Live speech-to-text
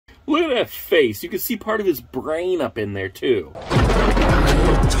Look at that face. You can see part of his brain up in there, too.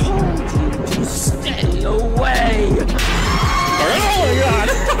 I told you to stay away. Oh, my God.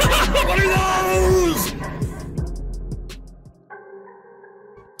 What are those?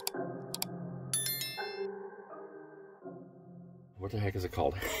 What the heck is it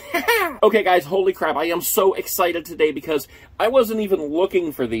called? Okay, guys, holy crap. I am so excited today because I wasn't even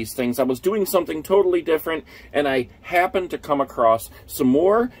looking for these things. I was doing something totally different, and I happened to come across some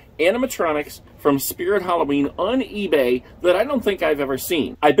more animatronics from Spirit Halloween on eBay that I don't think I've ever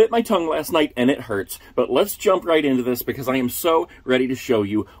seen. I bit my tongue last night, and it hurts, but let's jump right into this because I am so ready to show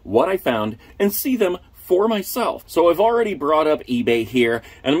you what I found and see them for myself. So I've already brought up eBay here,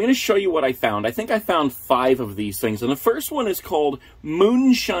 and I'm going to show you what I found. I think I found 5 of these things, and the first one is called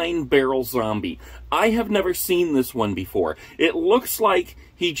Moonshine Barrel Zombie. I have never seen this one before. It looks like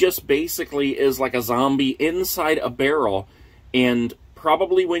he just basically is like a zombie inside a barrel, and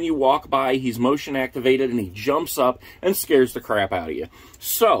probably when you walk by, he's motion activated, and he jumps up and scares the crap out of you.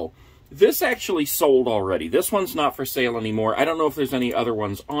 So this actually sold already. This one's not for sale anymore. I don't know if there's any other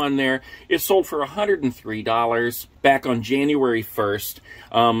ones on there. It sold for $103 back on January 1st.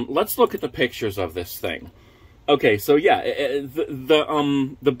 Let's look at the pictures of this thing. Okay, so yeah,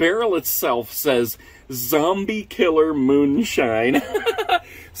 the barrel itself says Zombie Killer Moonshine.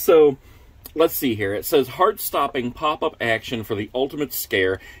 So let's see here. It says heart-stopping pop-up action for the ultimate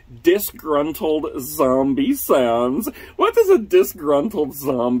scare. Disgruntled zombie sounds. What does a disgruntled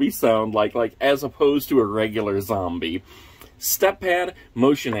zombie sound like as opposed to a regular zombie? Step pad,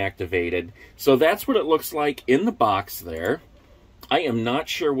 motion activated. So that's what it looks like in the box there. I am not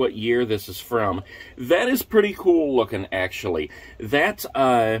sure what year this is from. That is pretty cool looking, actually. That,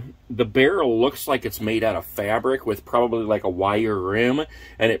 the barrel looks like it's made out of fabric with probably like a wire rim,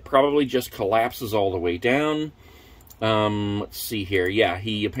 and it probably just collapses all the way down. Let's see here. Yeah,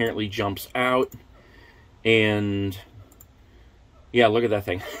 he apparently jumps out, and yeah, look at that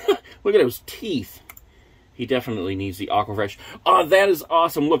thing. Look at those teeth. He definitely needs the Aquafresh. Oh, that is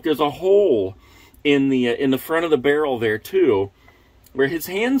awesome. Look, there's a hole in the front of the barrel there, too, where his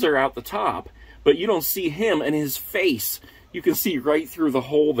hands are out the top, but you don't see him and his face. You can see right through the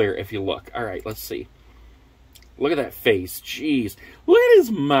hole there if you look. All right, let's see. Look at that face. Jeez. Look at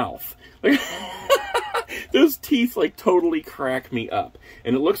his mouth. Those teeth, like, totally crack me up.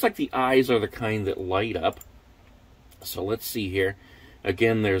 And it looks like the eyes are the kind that light up. So let's see here.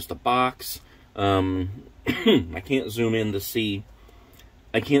 Again, there's the box. I can't zoom in to see.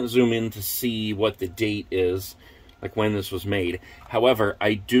 I can't zoom in to see what the date is, like when this was made. However,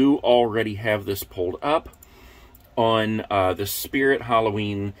 I do already have this pulled up on the Spirit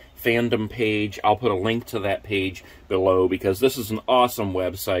Halloween fandom page. I'll put a link to that page below because this is an awesome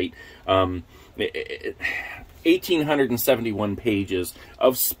website. 1,871 pages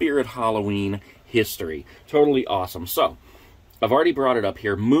of Spirit Halloween history. Totally awesome. So, I've already brought it up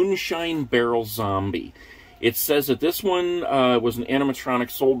here. Moonshine Barrel Zombie. It says that this one was an animatronic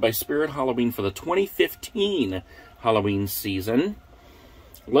sold by Spirit Halloween for the 2015 Halloween season.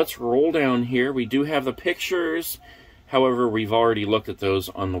 Let's roll down here. We do have the pictures. However, we've already looked at those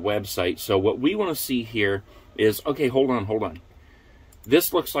on the website. So what we want to see here is... Okay, hold on.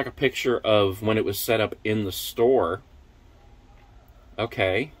 This looks like a picture of when it was set up in the store.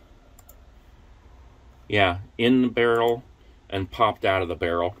 Okay. Yeah, in the barrel and popped out of the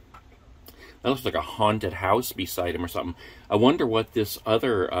barrel. That looks like a haunted house beside him or something. I wonder what this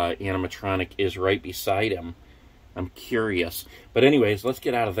other animatronic is right beside him. I'm curious. But anyways, let's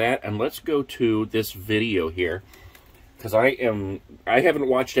get out of that and let's go to this video here. Because I haven't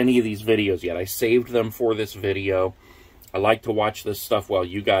watched any of these videos yet. I saved them for this video. I like to watch this stuff while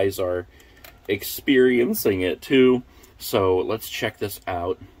you guys are experiencing it too. So let's check this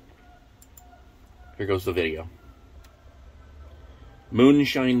out. Here goes the video.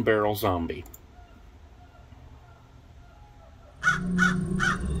 Moonshine Barrel Zombie.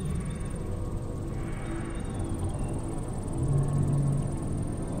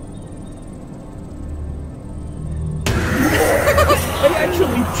 I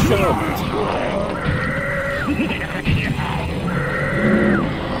actually jumped.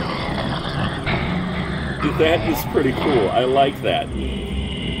 That is pretty cool. I like that.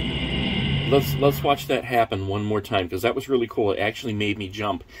 Let's watch that happen one more time, because that was really cool. It actually made me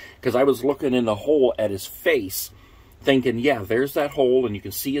jump, because I was looking in the hole at his face, thinking, yeah, there's that hole, and you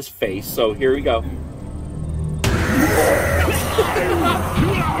can see his face. So here we go.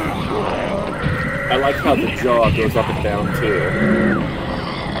 I like how the jaw goes up and down, too.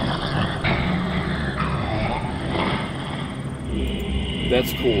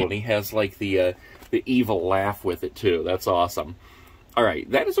 That's cool, and he has, like, the evil laugh with it, too. That's awesome. All right,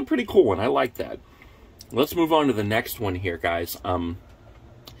 that is a pretty cool one. I like that. Let's move on to the next one here, guys.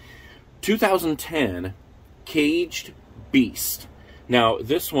 2010, Caged Beast. Now,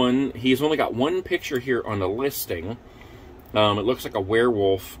 this one, he's only got one picture here on the listing. It looks like a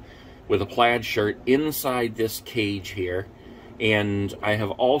werewolf with a plaid shirt inside this cage here. And I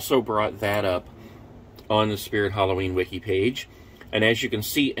have also brought that up on the Spirit Halloween wiki page. And as you can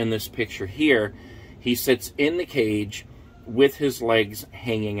see in this picture here, he sits in the cage with his legs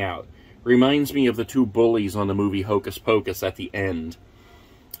hanging out. Reminds me of the two bullies on the movie Hocus Pocus at the end.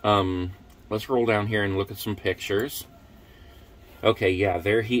 Let's roll down here and look at some pictures. Okay, yeah,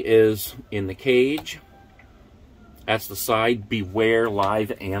 there he is in the cage. That's the side. Beware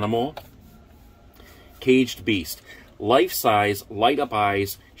live animal. Caged Beast. Life-size, light-up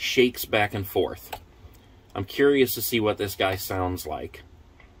eyes, shakes back and forth. I'm curious to see what this guy sounds like.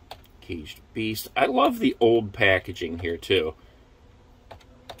 Caged Beast. I love the old packaging here, too.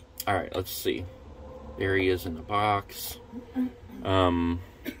 Alright, let's see. There he is in the box.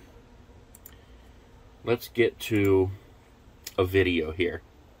 Let's get to a video here.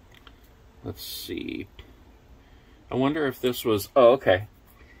 Let's see. I wonder if this was... Oh, okay.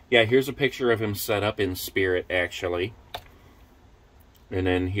 Yeah, here's a picture of him set up in spirit, actually. And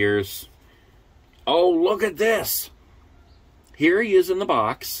then here's... Oh, look at this! Here he is in the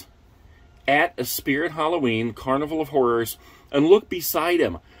box at a Spirit Halloween Carnival of Horrors. And look beside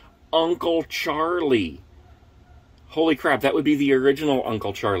him. Uncle Charlie. Holy crap, that would be the original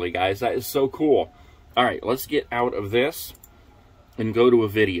Uncle Charlie, guys. That is so cool. Alright, let's get out of this and go to a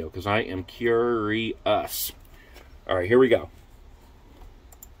video, because I am curious. Alright, here we go.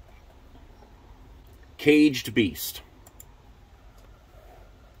 Caged Beast.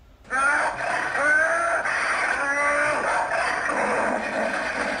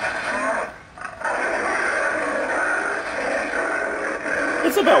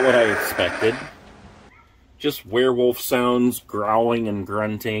 It's about what I expected. Just werewolf sounds, growling and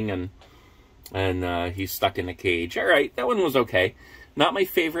grunting, and he's stuck in a cage. Alright, that one was okay. Not my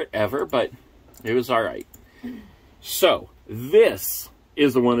favorite ever, but it was alright. So, this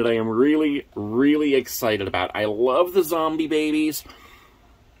is the one that I am really, really excited about. I love the zombie babies.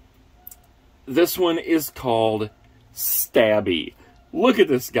 This one is called Stabby. Look at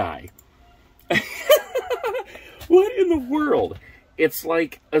this guy. What in the world? It's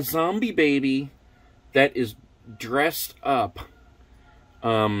like a zombie baby that is dressed up.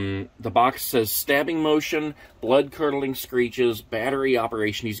 The box says stabbing motion, blood-curdling screeches, battery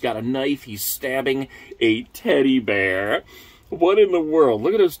operation. He's got a knife. He's stabbing a teddy bear. What in the world?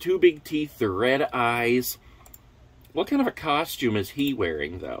 Look at those two big teeth, the red eyes. What kind of a costume is he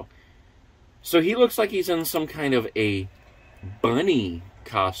wearing, though? So he looks like he's in some kind of a bunny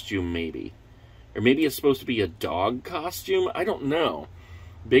costume, maybe. Or maybe it's supposed to be a dog costume? I don't know.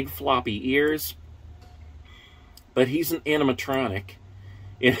 Big floppy ears. But he's an animatronic.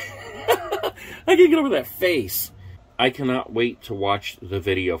 I can't get over that face. I cannot wait to watch the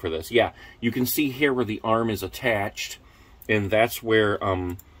video for this. Yeah, you can see here where the arm is attached. And that's where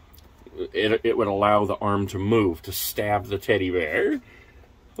it would allow the arm to move, to stab the teddy bear.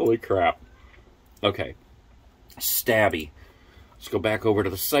 Holy crap. Okay. Stabby. Let's go back over to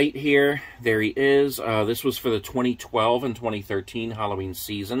the site here. There he is. This was for the 2012 and 2013 Halloween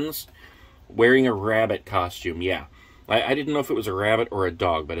seasons. Wearing a rabbit costume, yeah. I didn't know if it was a rabbit or a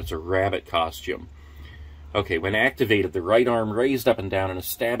dog, but it's a rabbit costume. Okay, when activated, the right arm raised up and down in a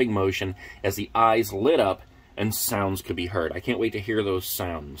stabbing motion as the eyes lit up and sounds could be heard. I can't wait to hear those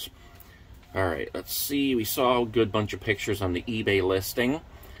sounds. Alright, let's see. We saw a good bunch of pictures on the eBay listing.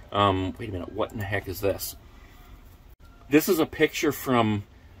 Wait a minute, what in the heck is this? This is a picture from,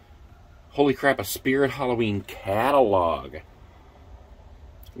 holy crap, a Spirit Halloween catalog.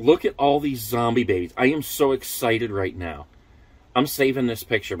 Look at all these zombie babies. I am so excited right now. I'm saving this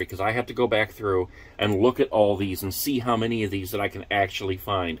picture because I have to go back through and look at all these and see how many of these that I can actually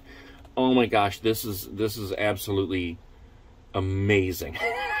find. Oh my gosh, this is absolutely amazing.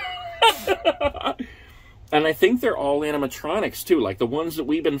 And I think they're all animatronics too. Like the ones that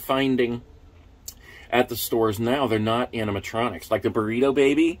we've been finding at the stores now, they're not animatronics. Like the burrito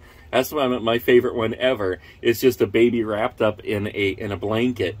baby, that's my favorite one ever. It's just a baby wrapped up in a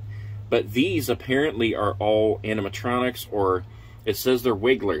blanket. But these apparently are all animatronics, or it says they're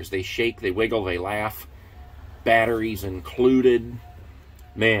wigglers. They shake, they wiggle, they laugh. Batteries included.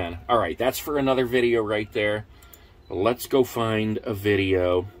 Man, alright, that's for another video right there. Let's go find a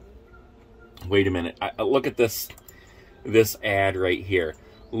video. Wait a minute. Look at this ad right here.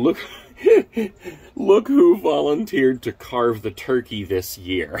 Look, look who volunteered to carve the turkey this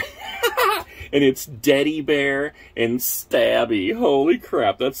year. And it's Teddy Bear and Stabby. Holy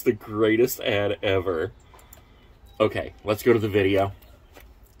crap, that's the greatest ad ever. Okay, let's go to the video.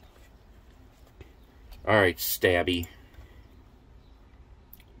 Alright, Stabby.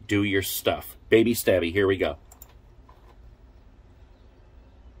 Do your stuff. Baby Stabby, here we go.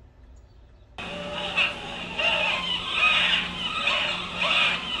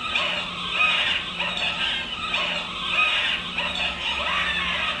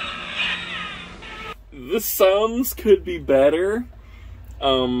 The sounds could be better.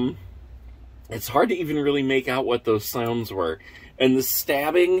 It's hard to even really make out what those sounds were. And the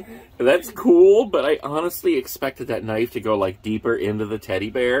stabbing, that's cool, but I honestly expected that knife to go, like, deeper into the teddy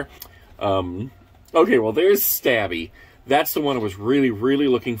bear. Okay, well, there's Stabby. That's the one I was really, really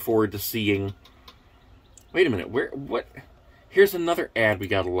looking forward to seeing. Wait a minute, what? Here's another ad we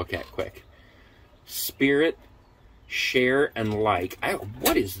gotta look at quick. Spirit, share, and like.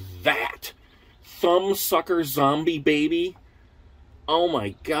 What is that? Thumbsucker Zombie Baby? Oh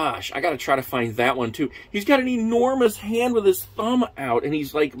my gosh, I gotta try to find that one too. He's got an enormous hand with his thumb out, and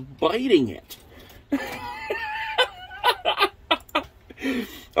he's like biting it.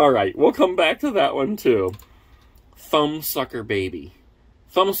 Alright, we'll come back to that one too. Thumbsucker Baby.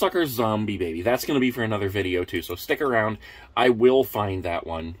 Thumbsucker Zombie Baby. That's gonna be for another video too, so stick around. I will find that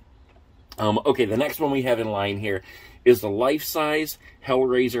one. Okay, the next one we have in line here is the life-size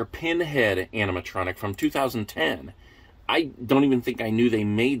Hellraiser Pinhead animatronic from 2010. I don't even think I knew they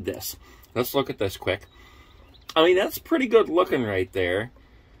made this. Let's look at this quick. I mean, that's pretty good looking right there.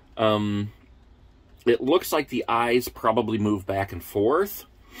 It looks like the eyes probably move back and forth.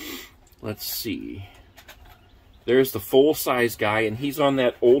 Let's see. There's the full-size guy, and he's on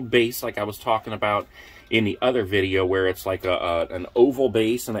that old base like I was talking about in the other video, where it's like an oval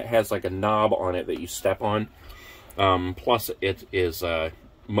base, and it has like a knob on it that you step on. Plus, it is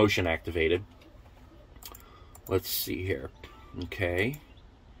motion activated. Let's see here. Okay.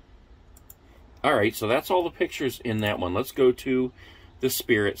 Alright, so that's all the pictures in that one. Let's go to the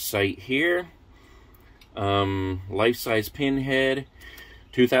Spirit site here. Life-size Pinhead.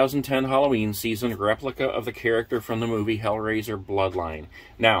 2010 Halloween season. Replica of the character from the movie Hellraiser Bloodline.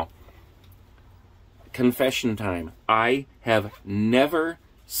 Now, confession time. I have never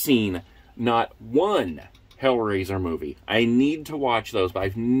seen not one Hellraiser movie. I need to watch those, but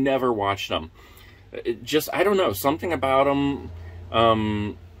I've never watched them. I don't know, something about them, I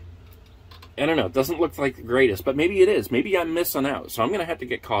don't know, it doesn't look like the greatest, but maybe it is. Maybe I'm missing out, so I'm going to have to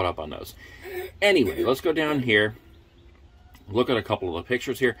get caught up on those. Anyway, let's go down here, look at a couple of the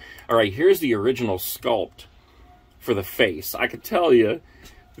pictures here. Alright, here's the original sculpt for the face. I could tell you,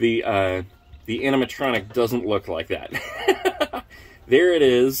 the animatronic doesn't look like that. There it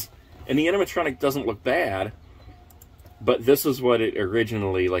is, and the animatronic doesn't look bad. But this is what it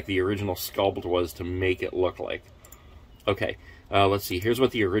originally, like the original sculpt was to make it look like. Okay, let's see. Here's what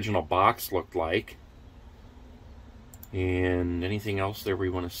the original box looked like. And anything else there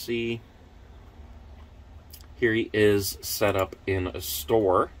we want to see? Here he is set up in a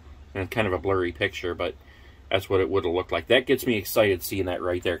store. And kind of a blurry picture, but that's what it would have looked like. That gets me excited seeing that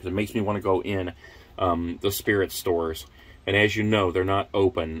right there, because it makes me want to go in the Spirit stores. And as you know, they're not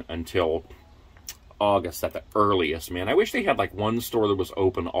open until August at the earliest, man. I wish they had like one store that was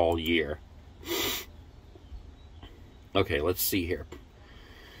open all year. Okay, let's see here.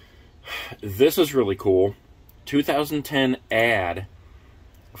 This is really cool. 2010 ad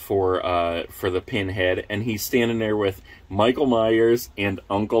for the Pinhead, and he's standing there with Michael Myers and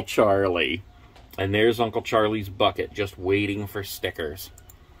Uncle Charlie. And there's Uncle Charlie's bucket, just waiting for stickers.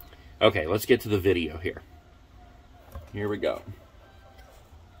 Okay, let's get to the video here. Here we go.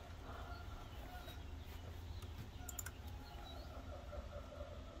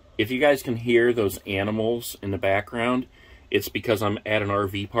 If you guys can hear those animals in the background, it's because I'm at an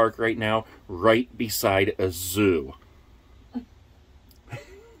RV park right now, right beside a zoo.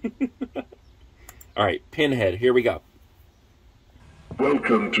 Alright, Pinhead, here we go.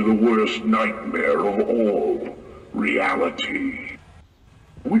 Welcome to the worst nightmare of all, reality.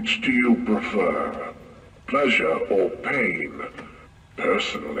 Which do you prefer, pleasure or pain?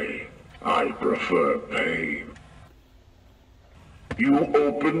 Personally, I prefer pain. You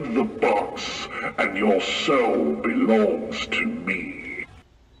opened the box, and your soul belongs to me.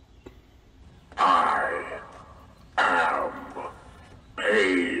 I am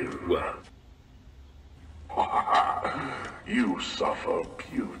pain. You suffer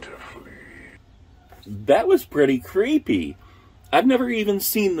beautifully. That was pretty creepy. I've never even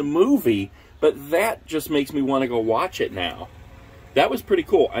seen the movie, but that just makes me want to go watch it now. That was pretty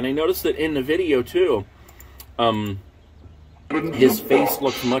cool. And I noticed that in the video, too, his face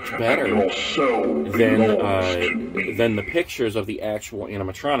looks much better Your soul belongs to me. than the pictures of the actual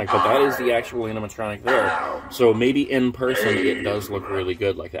animatronic, but that is the actual animatronic there. So maybe in person it does look really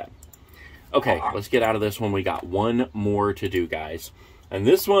good like that. Okay, let's get out of this one. We got one more to do, guys. And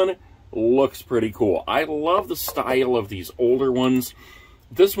this one looks pretty cool. I love the style of these older ones.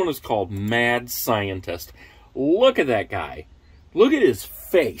 This one is called Mad Scientist. Look at that guy. Look at his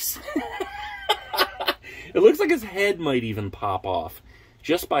face. It looks like his head might even pop off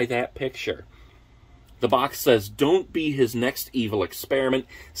just by that picture. The box says, "Don't be his next evil experiment.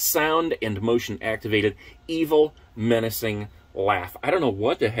 Sound and motion activated. Evil, menacing laugh." I don't know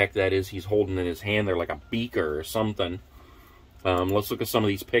what the heck that is he's holding in his hand there, like a beaker or something. Let's look at some of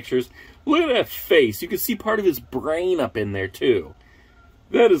these pictures. Look at that face. You can see part of his brain up in there, too.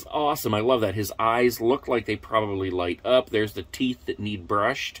 That is awesome. I love that. His eyes look like they probably light up. There's the teeth that need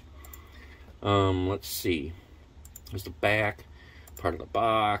brushed. Let's see. There's the back part of the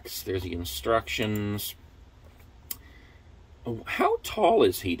box. There's the instructions. Oh, how tall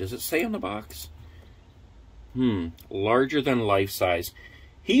is he? Does it say on the box? Larger than life size.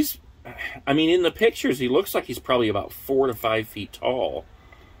 He's, I mean, in the pictures, he looks like he's probably about 4 to 5 feet tall.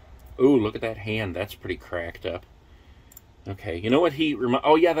 Ooh, look at that hand. That's pretty cracked up. Okay, you know what he,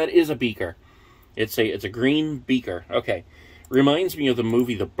 oh yeah, that is a beaker. It's a green beaker. Okay. Reminds me of the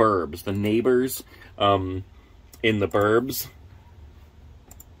movie The Burbs, the neighbors in The Burbs.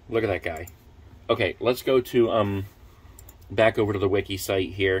 Look at that guy. Okay, let's go to, back over to the wiki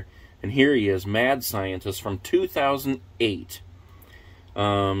site here. And here he is, Mad Scientist from 2008.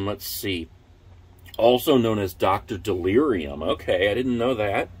 Let's see. Also known as Dr. Delirium. Okay, I didn't know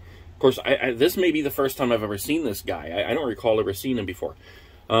that. Of course, this may be the first time I've ever seen this guy. I don't recall ever seeing him before.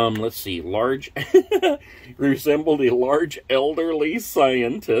 Let's see. Large, resembled a large elderly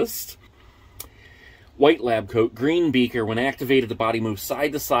scientist. White lab coat, green beaker. When activated, the body moved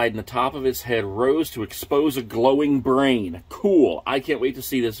side to side, and the top of its head rose to expose a glowing brain. Cool. I can't wait to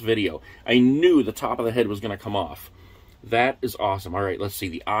see this video. I knew the top of the head was going to come off. That is awesome. All right, let's see.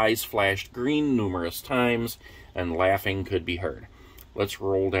 The eyes flashed green numerous times, and laughing could be heard. Let's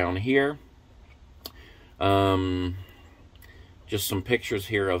roll down here. Just some pictures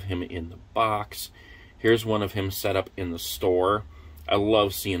here of him in the box. Here's one of him set up in the store. I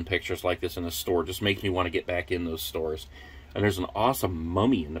love seeing pictures like this in the store. Just makes me want to get back in those stores. And there's an awesome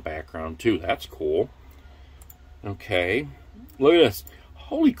mummy in the background, too. That's cool. Okay. Look at this.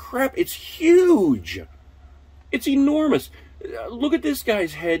 Holy crap, it's huge. It's enormous. Look at this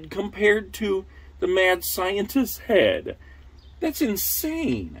guy's head compared to the Mad Scientist's head. That's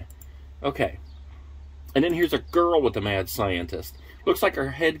insane. Okay. And then here's a girl with the Mad Scientist. Looks like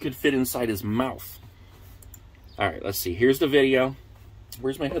her head could fit inside his mouth. All right, let's see. Here's the video.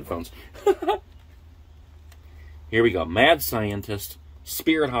 Where's my headphones? Here we go. Mad Scientist,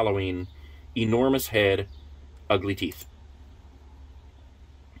 Spirit Halloween, enormous head, ugly teeth.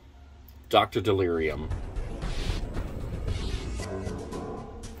 Dr. Delirium.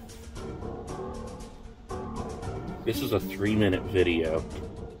 This is a 3-minute video.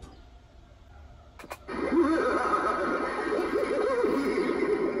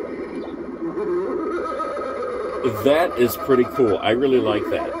 That is pretty cool. I really like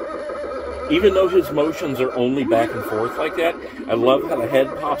that. Even though his motions are only back and forth like that, I love how the head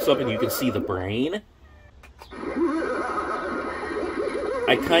pops up and you can see the brain.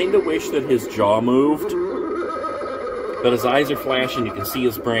 I kind of wish that his jaw moved. But his eyes are flashing, you can see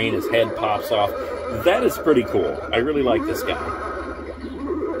his brain, his head pops off. That is pretty cool. I really like this guy.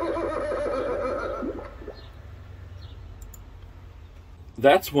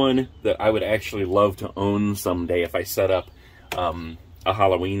 That's one that I would actually love to own someday if I set up a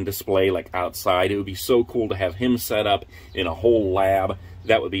Halloween display like outside. It would be so cool to have him set up in a whole lab.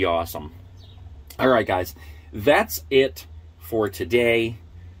 That would be awesome. All right, guys. That's it for today.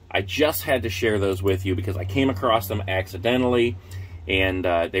 I just had to share those with you because I came across them accidentally, and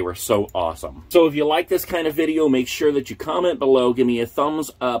they were so awesome. So if you like this kind of video, make sure that you comment below, give me a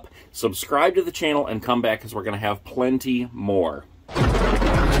thumbs up, subscribe to the channel, and come back because we're going to have plenty more.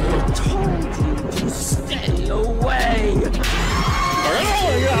 I told you to stay away.